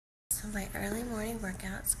my early morning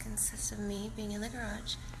workouts consist of me being in the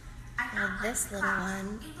garage, while this little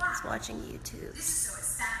one is watching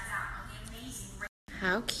YouTube.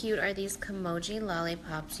 How cute are these Kimoji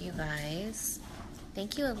lollipops, you guys?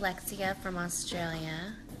 Thank you, Alexia from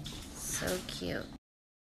Australia. So cute.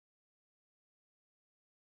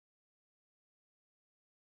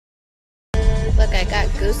 Look, I got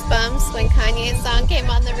goosebumps when Kanye's song came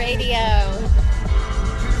on the radio.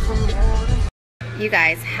 You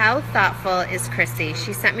guys, how thoughtful is Chrissy?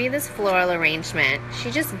 She sent me this floral arrangement.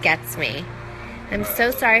 She just gets me. I'm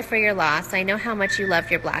so sorry for your loss. I know how much you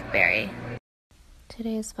love your Blackberry.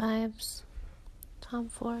 Today's vibes, Tom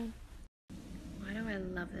Ford. Why do I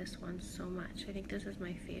love this one so much? I think this is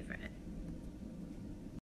my favorite.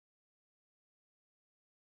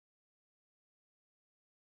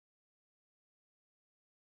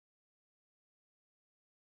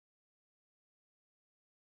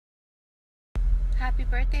 Happy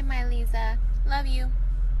birthday, my Lisa. Love you.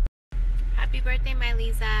 Happy birthday, my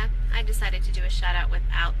Lisa. I decided to do a shout out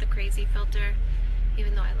without the crazy filter,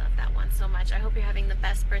 even though I love that one so much. I hope you're having the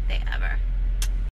best birthday ever.